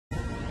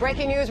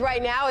Breaking news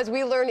right now as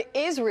we learn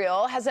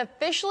Israel has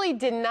officially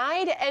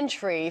denied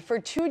entry for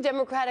two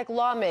Democratic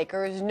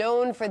lawmakers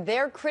known for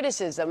their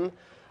criticism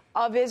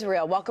of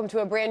Israel. Welcome to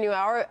a brand new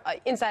hour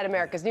inside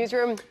America's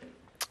Newsroom.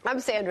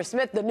 I'm Sandra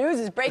Smith. The news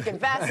is breaking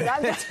fast, and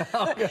I'm just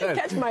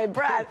catch my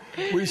breath.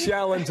 We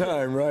shall in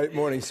time, right?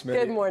 Morning, Smith.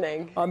 Good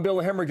morning. I'm Bill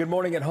Hemmer. Good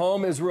morning at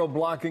home. Israel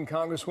blocking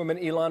Congresswomen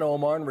Ilhan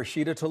Omar and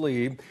Rashida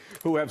Tlaib,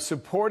 who have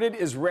supported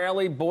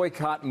Israeli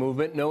boycott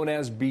movement known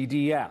as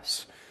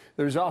BDS.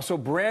 There's also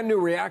brand new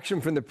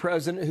reaction from the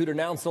president, who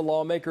denounced the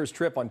lawmakers'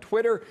 trip on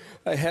Twitter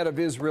ahead of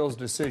Israel's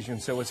decision.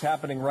 So it's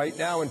happening right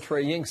now, and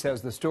Trey Yinks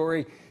has the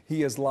story.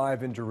 He is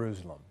live in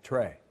Jerusalem.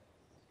 Trey.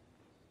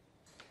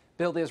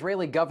 Bill, the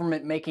Israeli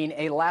government making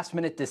a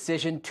last-minute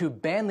decision to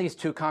ban these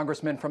two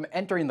congressmen from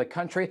entering the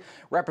country.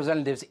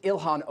 Representatives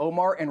Ilhan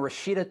Omar and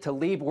Rashida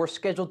Tlaib were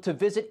scheduled to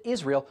visit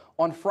Israel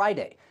on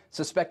Friday.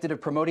 Suspected of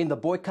promoting the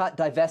Boycott,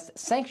 Divest,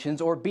 Sanctions,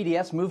 or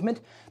BDS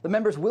movement, the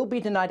members will be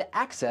denied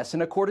access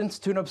in accordance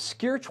to an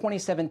obscure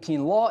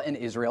 2017 law in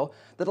Israel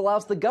that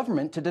allows the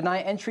government to deny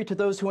entry to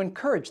those who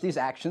encourage these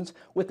actions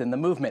within the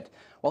movement.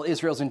 While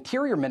Israel's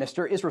interior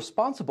minister is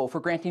responsible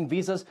for granting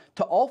visas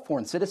to all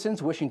foreign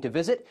citizens wishing to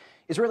visit,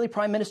 Israeli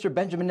Prime Minister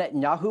Benjamin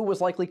Netanyahu was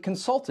likely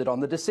consulted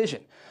on the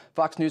decision.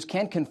 Fox News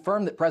can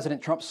confirm that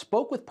President Trump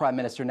spoke with Prime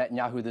Minister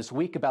Netanyahu this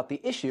week about the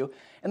issue,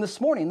 and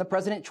this morning the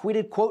president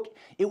tweeted, quote,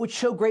 "It would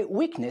show great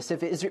weakness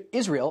if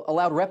Israel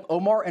allowed Rep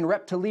Omar and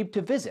Rep Tlaib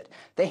to visit.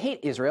 They hate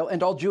Israel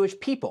and all Jewish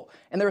people,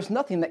 and there is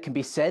nothing that can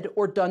be said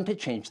or done to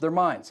change their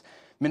minds.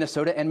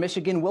 Minnesota and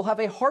Michigan will have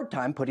a hard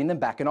time putting them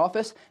back in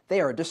office.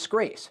 They are a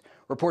disgrace."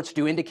 Reports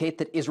do indicate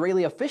that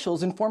Israeli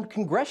officials informed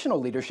congressional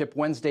leadership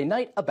Wednesday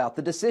night about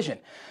the decision.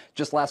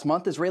 Just last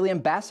month, Israeli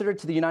ambassador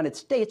to the United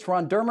States,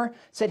 Ron Dermer,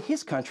 said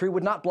his country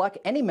would not block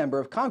any member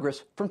of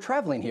Congress from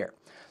traveling here.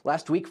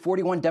 Last week,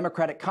 41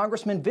 Democratic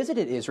congressmen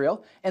visited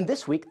Israel, and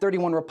this week,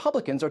 31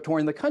 Republicans are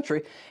touring the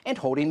country and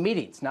holding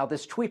meetings. Now,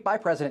 this tweet by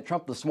President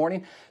Trump this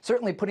morning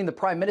certainly putting the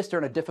prime minister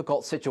in a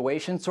difficult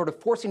situation, sort of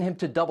forcing him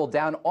to double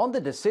down on the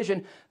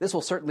decision. This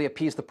will certainly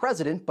appease the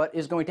president, but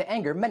is going to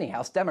anger many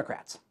House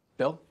Democrats.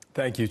 Bill?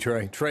 Thank you,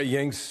 Trey. Trey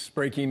Yinks,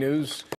 breaking news.